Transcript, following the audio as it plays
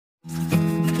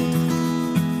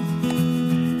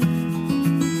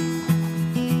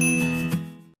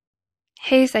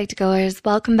Hey Psych2Goers,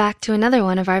 welcome back to another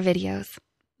one of our videos.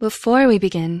 Before we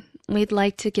begin, we'd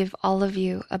like to give all of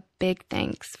you a big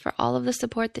thanks for all of the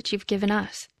support that you've given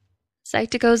us.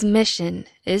 Psych2Go's mission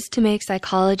is to make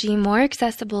psychology more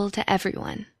accessible to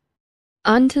everyone.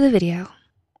 On to the video.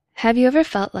 Have you ever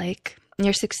felt like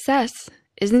your success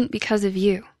isn't because of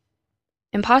you?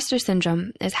 Imposter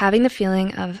syndrome is having the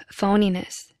feeling of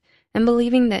phoniness and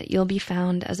believing that you'll be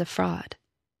found as a fraud.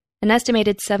 An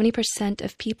estimated 70%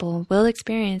 of people will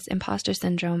experience imposter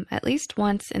syndrome at least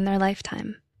once in their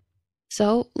lifetime.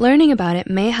 So learning about it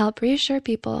may help reassure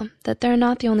people that they're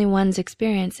not the only ones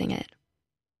experiencing it.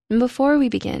 And before we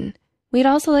begin, we'd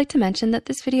also like to mention that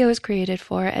this video is created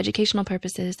for educational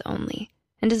purposes only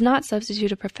and does not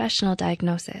substitute a professional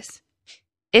diagnosis.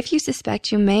 If you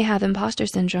suspect you may have imposter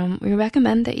syndrome, we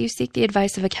recommend that you seek the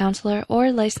advice of a counselor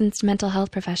or licensed mental health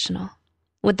professional.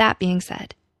 With that being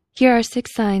said, here are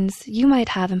 6 signs you might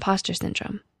have imposter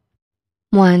syndrome.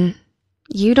 1.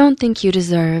 You don't think you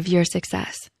deserve your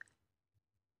success.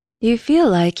 You feel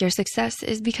like your success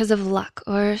is because of luck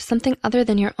or something other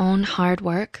than your own hard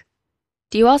work?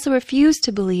 Do you also refuse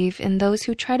to believe in those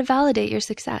who try to validate your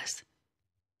success?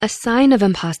 A sign of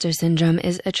imposter syndrome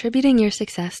is attributing your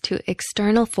success to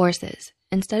external forces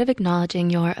instead of acknowledging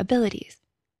your abilities.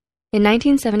 In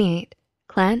 1978,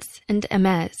 Clance and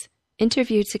Imes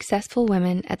interviewed successful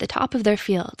women at the top of their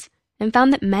fields and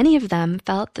found that many of them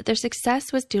felt that their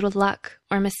success was due to luck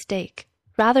or mistake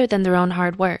rather than their own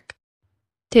hard work.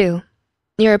 2.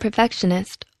 You're a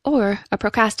perfectionist or a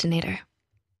procrastinator.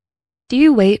 Do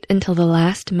you wait until the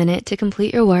last minute to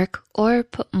complete your work or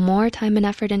put more time and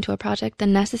effort into a project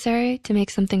than necessary to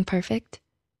make something perfect?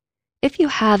 If you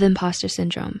have imposter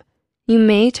syndrome, you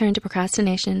may turn to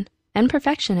procrastination and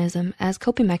perfectionism as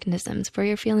coping mechanisms for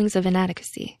your feelings of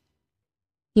inadequacy.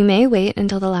 You may wait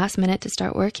until the last minute to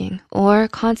start working or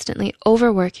constantly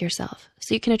overwork yourself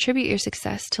so you can attribute your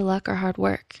success to luck or hard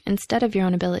work instead of your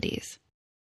own abilities.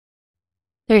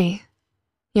 3.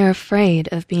 You're afraid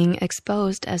of being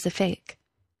exposed as a fake.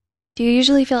 Do you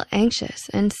usually feel anxious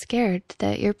and scared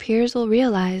that your peers will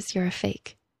realize you're a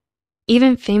fake?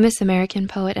 Even famous American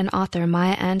poet and author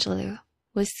Maya Angelou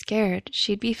was scared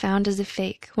she'd be found as a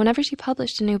fake whenever she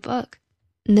published a new book.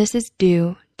 This is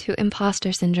due to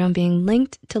imposter syndrome being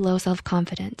linked to low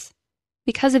self-confidence.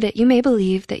 Because of it, you may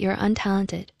believe that you're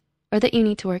untalented or that you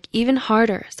need to work even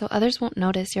harder so others won't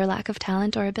notice your lack of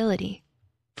talent or ability.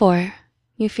 4.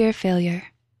 You fear failure.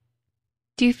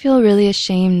 Do you feel really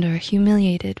ashamed or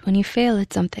humiliated when you fail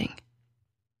at something?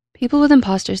 People with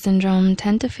imposter syndrome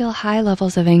tend to feel high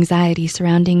levels of anxiety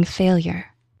surrounding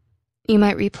failure. You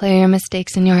might replay your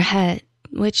mistakes in your head,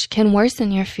 which can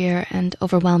worsen your fear and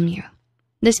overwhelm you.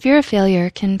 This fear of failure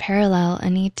can parallel a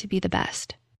need to be the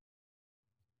best.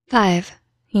 5.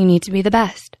 You need to be the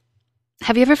best.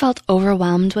 Have you ever felt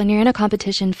overwhelmed when you're in a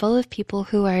competition full of people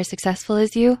who are as successful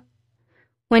as you?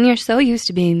 When you're so used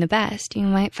to being the best, you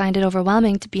might find it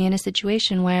overwhelming to be in a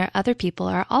situation where other people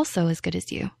are also as good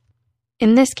as you.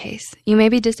 In this case, you may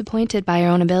be disappointed by your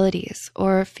own abilities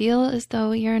or feel as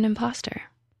though you're an imposter.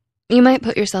 You might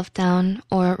put yourself down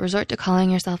or resort to calling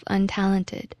yourself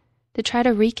untalented to try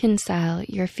to reconcile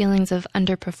your feelings of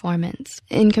underperformance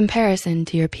in comparison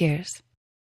to your peers.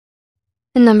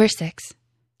 And number 6,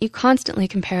 you constantly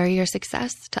compare your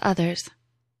success to others.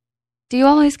 Do you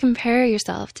always compare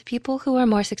yourself to people who are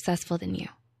more successful than you?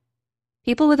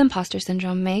 People with imposter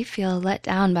syndrome may feel let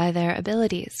down by their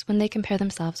abilities when they compare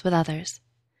themselves with others.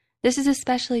 This is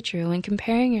especially true when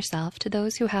comparing yourself to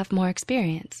those who have more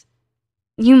experience.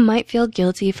 You might feel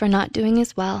guilty for not doing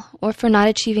as well or for not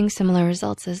achieving similar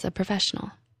results as a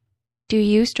professional. Do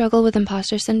you struggle with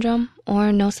imposter syndrome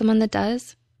or know someone that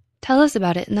does? Tell us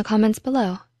about it in the comments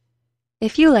below.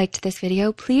 If you liked this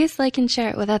video, please like and share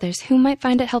it with others who might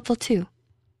find it helpful too.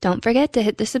 Don't forget to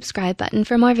hit the subscribe button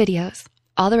for more videos.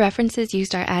 All the references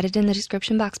used are added in the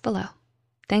description box below.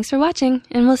 Thanks for watching,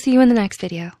 and we'll see you in the next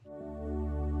video.